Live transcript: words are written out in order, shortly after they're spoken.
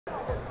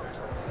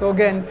So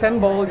again, 10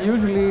 ball,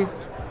 usually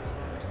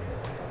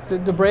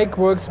the break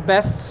works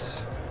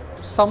best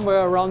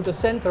somewhere around the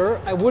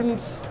center. I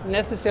wouldn't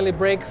necessarily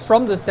break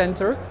from the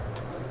center,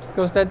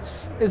 because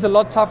that is a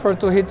lot tougher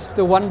to hit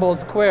the 1 ball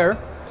square.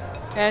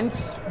 And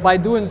by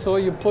doing so,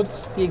 you put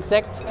the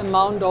exact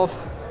amount of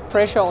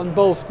pressure on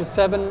both the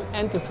 7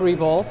 and the 3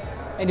 ball,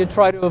 and you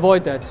try to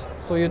avoid that.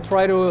 So you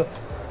try to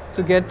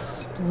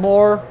get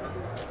more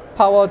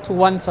power to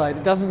one side.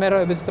 It doesn't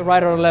matter if it's the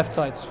right or the left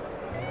side.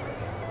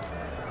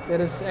 That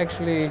is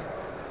actually,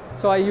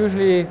 so I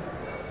usually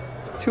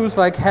choose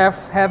like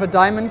half a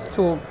diamond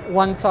to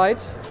one side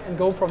and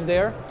go from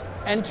there,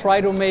 and try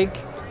to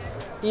make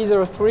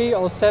either 3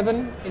 or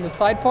 7 in the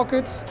side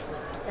pocket,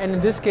 and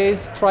in this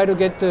case try to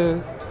get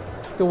the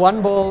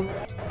 1 ball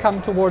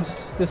come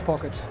towards this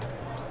pocket.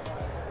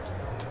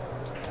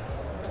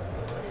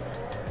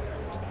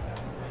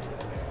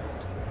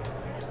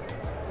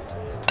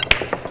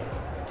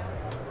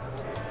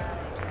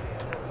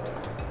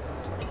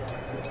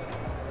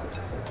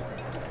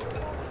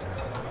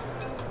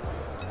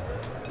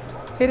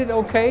 Hit it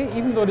okay,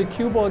 even though the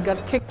cue ball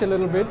got kicked a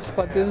little bit,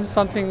 but this is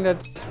something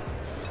that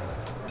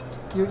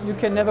you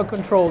can never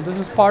control. This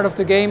is part of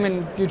the game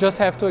and you just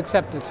have to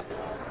accept it.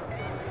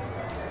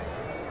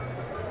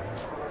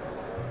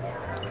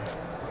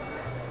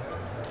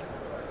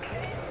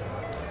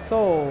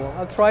 So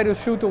I'll try to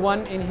shoot the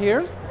one in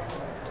here.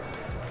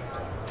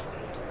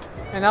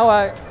 And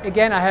now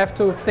again I have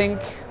to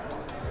think,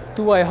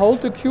 do I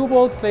hold the cue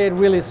ball, play it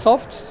really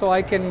soft so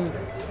I can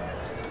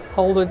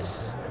hold it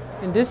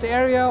in this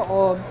area,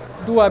 or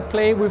do I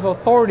play with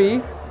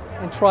authority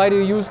and try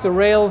to use the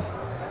rail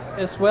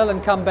as well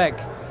and come back?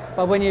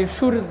 But when you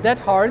shoot it that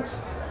hard,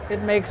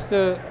 it makes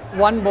the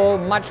 1 ball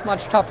much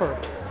tougher,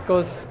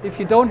 because if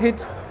you don't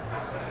hit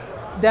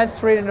that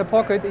straight in the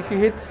pocket, if you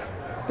hit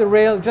the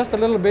rail just a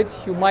little bit,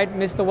 you might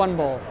miss the 1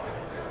 ball.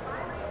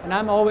 And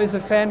I'm always a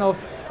fan of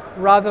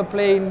rather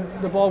playing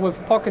the ball with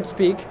pocket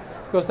speak,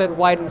 because that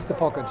widens the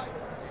pocket.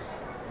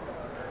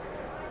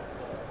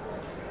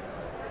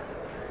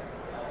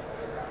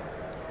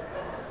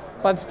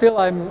 But still,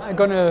 I'm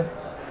gonna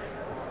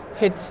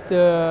hit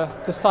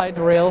the side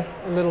rail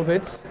a little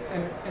bit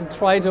and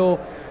try to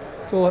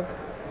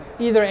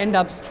either end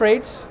up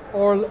straight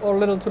or a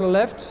little to the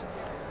left.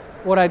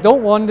 What I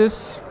don't want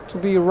is to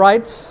be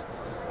right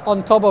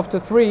on top of the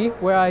 3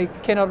 where I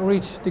cannot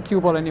reach the cue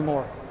ball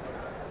anymore.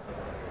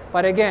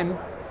 But again,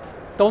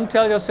 don't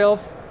tell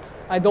yourself,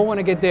 I don't want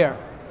to get there.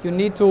 You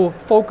need to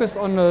focus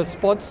on the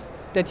spots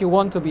that you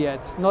want to be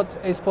at, not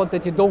a spot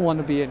that you don't want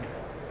to be in.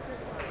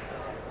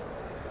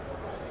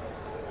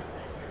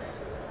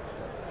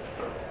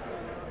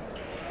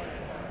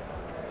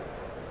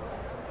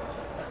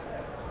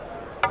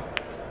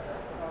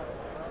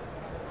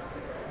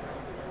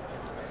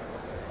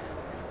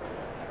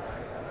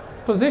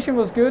 Position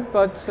was good,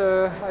 but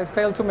I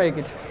failed to make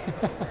it.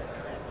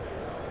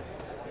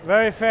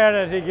 Very fair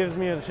that he gives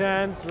me a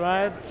chance,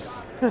 right?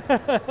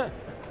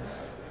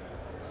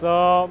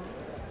 So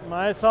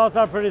my thoughts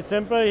are pretty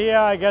simple here.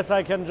 I guess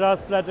I can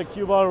just let the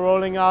cue ball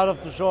rolling out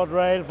of the short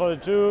rail for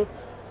the 2,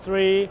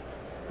 3.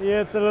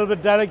 Here it's a little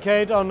bit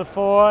delicate on the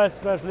 4,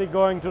 especially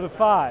going to the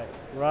 5,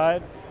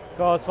 right?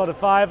 Because for the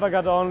 5 I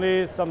got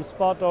only some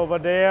spot over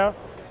there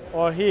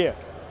or here.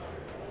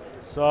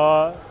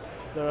 So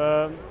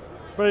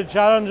pretty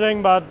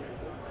challenging, but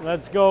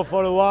let's go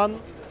for the 1.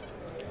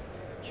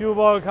 Cue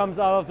ball comes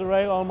out of the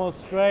rail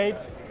almost straight.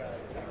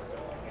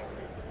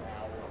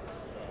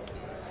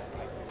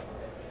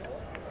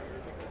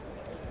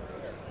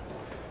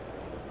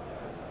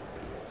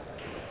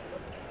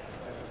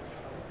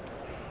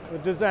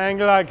 With this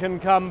angle I can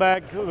come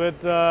back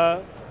with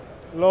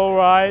low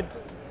right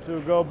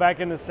to go back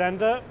in the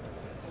center.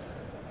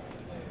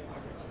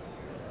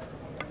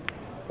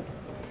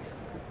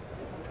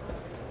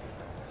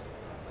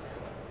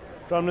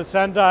 From the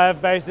center I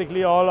have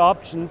basically all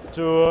options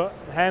to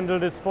handle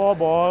this 4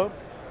 ball,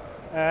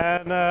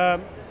 and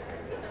I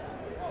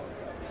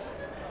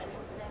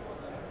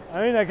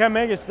mean I can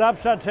make a stop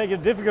shot, take a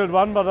difficult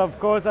one, but of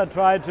course I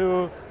try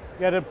to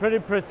get a pretty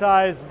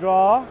precise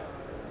draw.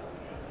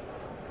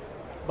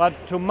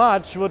 But too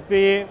much would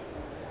be,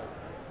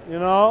 you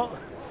know,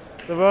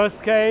 the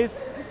worst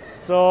case.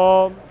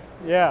 So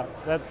yeah,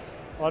 that's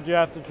what you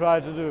have to try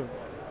to do.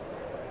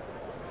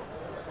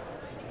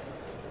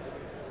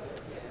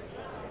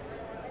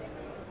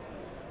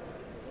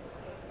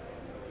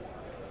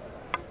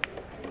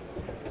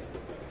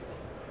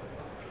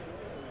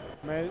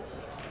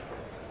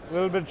 A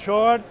little bit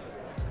short,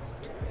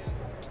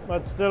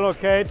 but still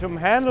okay to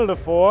handle the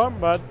 4,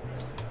 but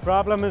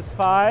problem is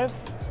 5.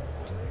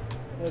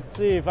 Let's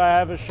see if I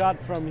have a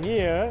shot from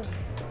here.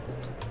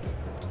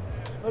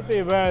 Would be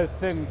a very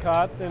thin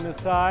cut in the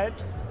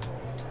side.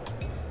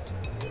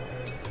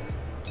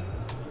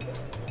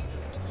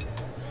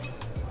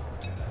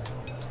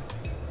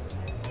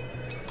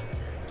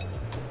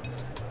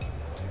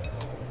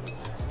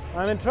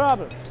 I'm in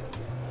trouble.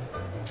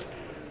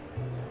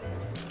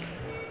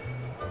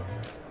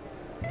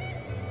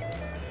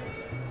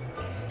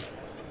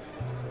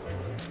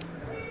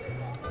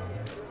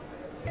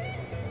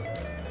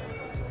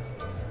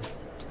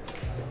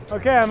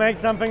 Okay, I make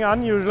something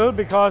unusual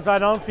because I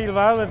don't feel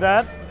well with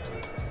that.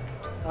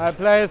 I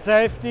play a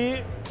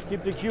safety,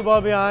 keep the cue ball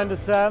behind the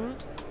 7,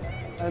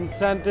 and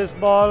send this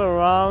ball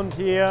around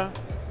here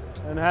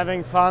and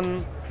having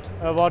fun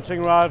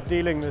watching Ralf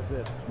dealing with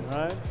it,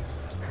 right?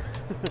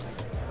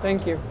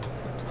 Thank you.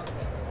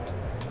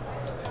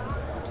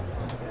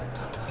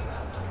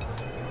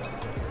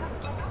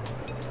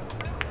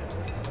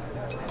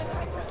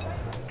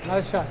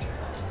 Nice shot.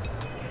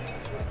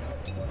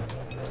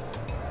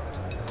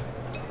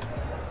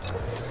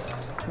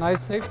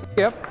 Nice safety,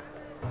 yep.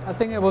 I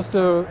think it was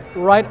the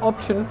right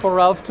option for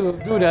Ralf to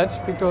do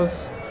that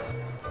because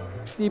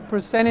the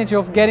percentage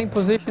of getting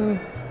position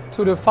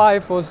to the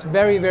 5 was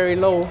very, very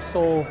low.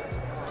 So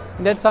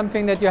that's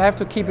something that you have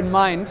to keep in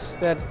mind,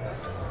 that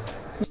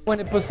when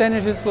the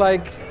percentage is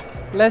like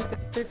less than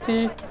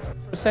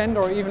 50%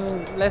 or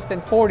even less than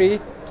 40,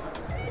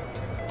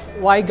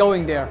 why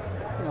going there?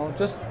 You know,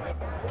 just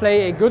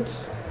play a good,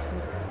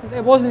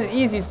 it wasn't an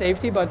easy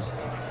safety, but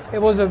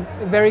it was a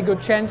very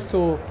good chance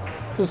to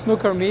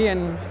snooker me,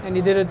 and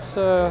he did it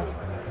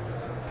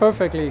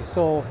perfectly.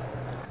 So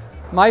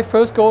my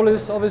first goal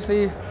is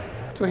obviously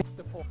to hit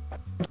the 4,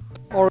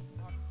 or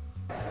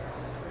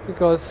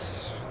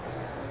because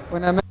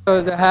when I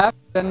measure the half,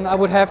 then I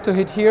would have to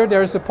hit here.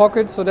 There's a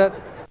pocket, so that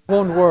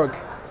won't work.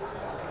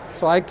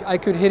 So I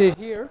could hit it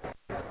here,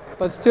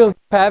 but still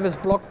the half is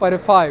blocked by the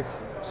 5.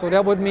 So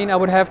that would mean I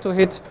would have to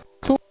hit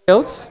 2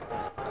 rails.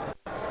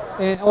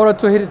 In order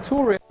to hit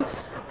 2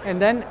 rails, and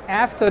then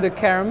after the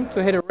carom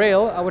to hit a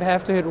rail, I would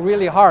have to hit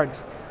really hard.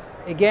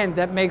 Again,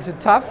 that makes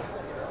it tough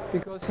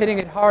because hitting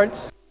it hard,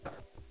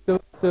 the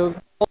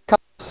ball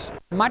comes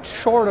much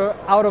shorter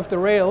out of the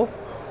rail.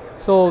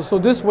 So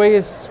this way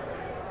is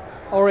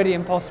already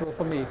impossible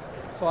for me.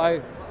 So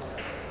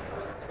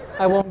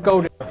I won't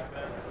go there.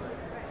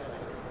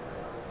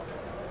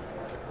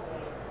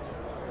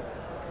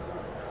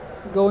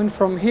 Going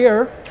from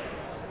here,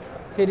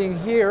 hitting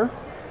here,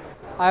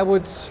 I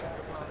would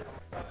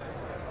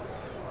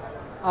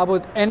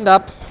end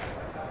up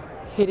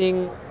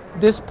hitting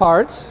this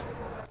part,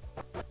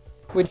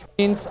 which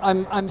means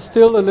I'm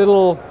still a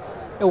little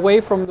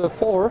away from the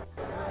 4,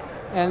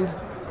 and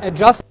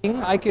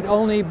adjusting I could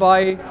only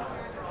by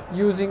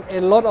using a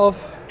lot of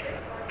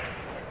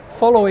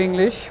follow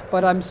English,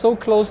 but I'm so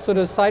close to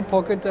the side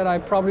pocket that I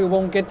probably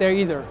won't get there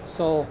either.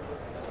 So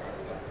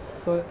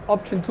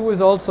option 2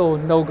 is also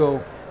no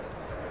go.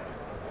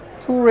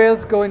 2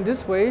 rails going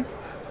this way.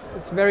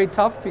 It's very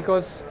tough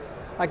because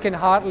I can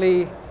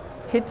hardly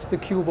hit the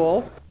cue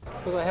ball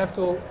because I have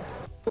to,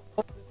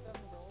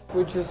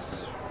 which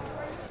is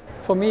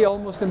for me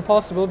almost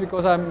impossible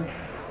because I'm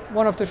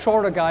one of the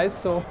shorter guys,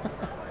 so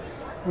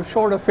with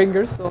shorter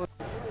fingers, so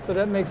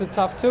that makes it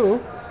tough too.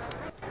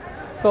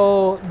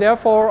 So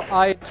therefore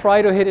I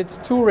try to hit it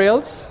 2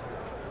 rails,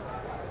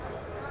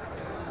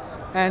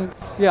 and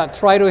yeah,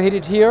 try to hit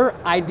it here,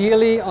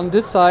 ideally on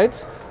this side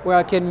where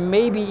I can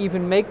maybe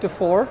even make the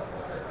 4.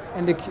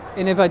 And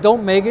if I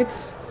don't make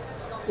it,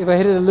 if I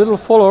hit it a little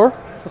fuller,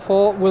 the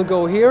 4 will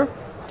go here,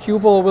 cue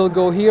ball will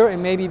go here,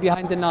 and maybe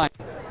behind the 9.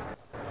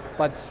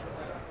 But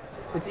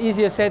it's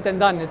easier said than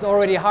done. It's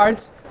already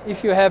hard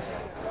if you have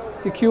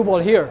the cue ball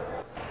here.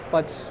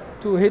 But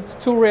to hit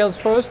 2 rails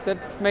first, that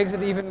makes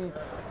it even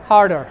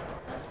harder.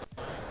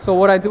 So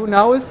what I do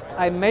now is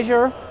I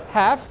measure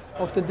half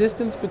of the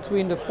distance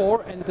between the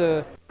 4 and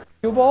the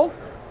cue ball.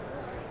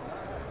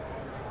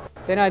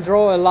 Then I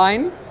draw a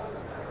line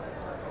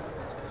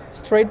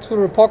straight to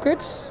the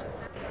pocket,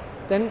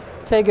 then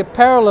take a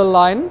parallel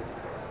line,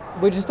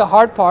 which is the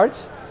hard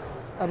part.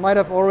 I might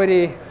have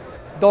already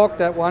dogged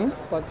that one,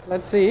 but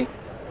let's see.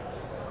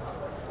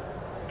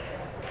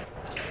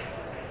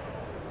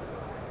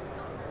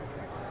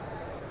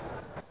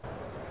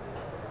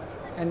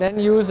 And then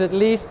use at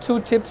least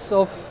 2 tips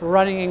of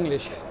running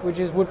English, which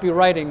would be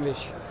right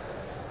English.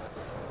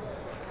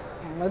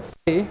 Let's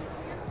see.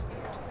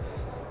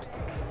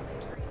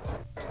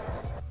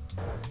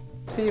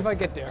 See if I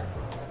get there.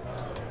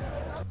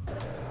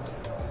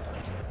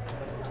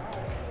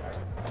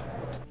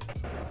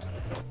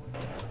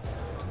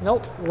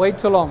 Nope, way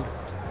too long.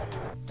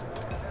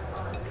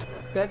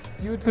 That's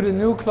due to the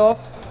new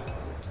cloth,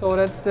 so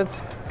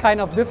that's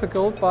kind of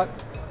difficult, but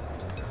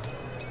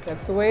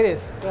that's the way it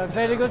is. So I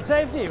played a good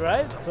safety,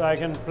 right? So I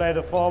can play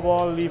the 4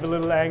 ball, leave a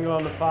little angle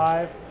on the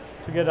 5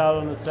 to get out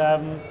on the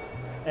 7,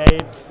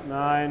 8,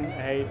 9,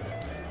 8.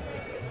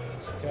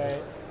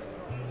 Okay.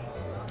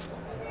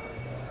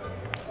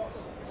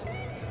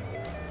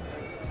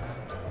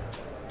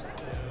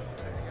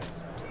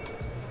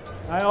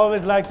 I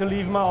always like to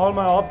leave all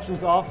my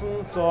options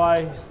open, so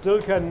I still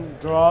can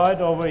draw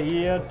it over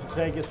here to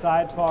take a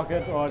side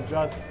pocket, or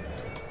just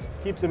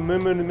keep the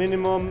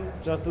minimum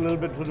just a little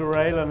bit to the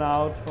rail and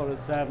out for the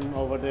 7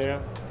 over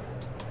there.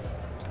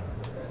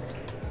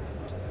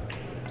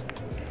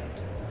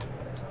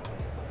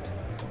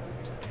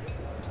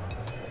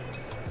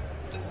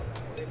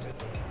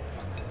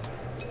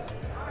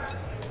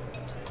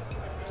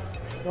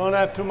 Don't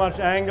have too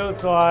much angle,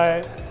 so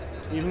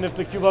even if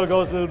the cue ball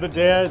goes a little bit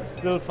there, it's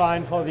still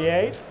fine for the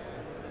 8.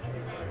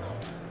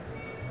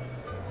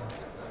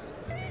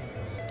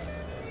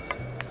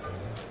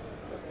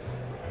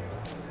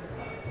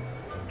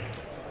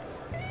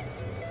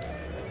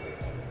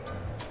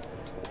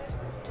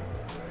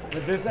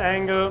 With this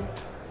angle,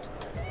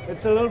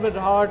 it's a little bit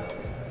hard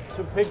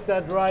to pick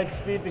that right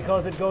speed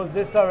because it goes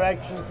this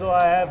direction, so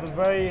I have a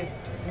very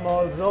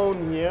small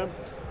zone here.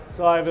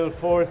 So I will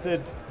force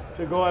it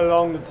to go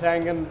along the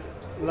tangent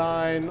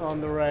line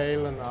on the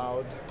rail and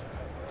out.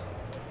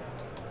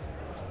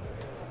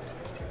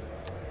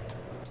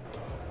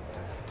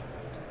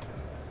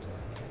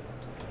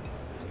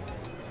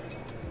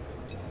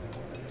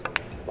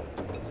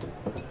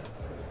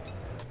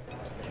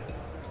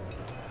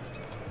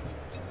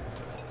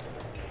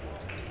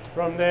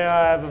 From there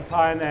I have a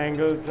fine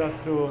angle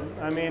just to,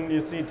 I mean,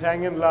 you see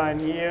tangent line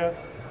here,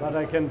 but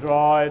I can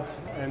draw it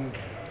and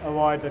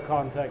avoid the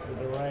contact with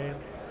the rail.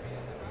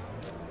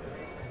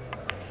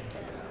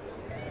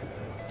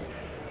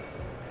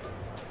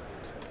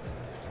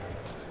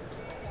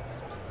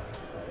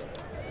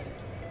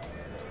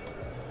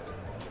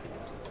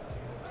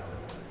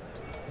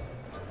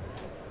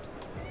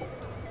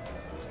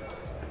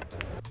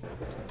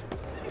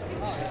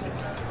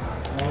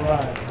 All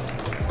right.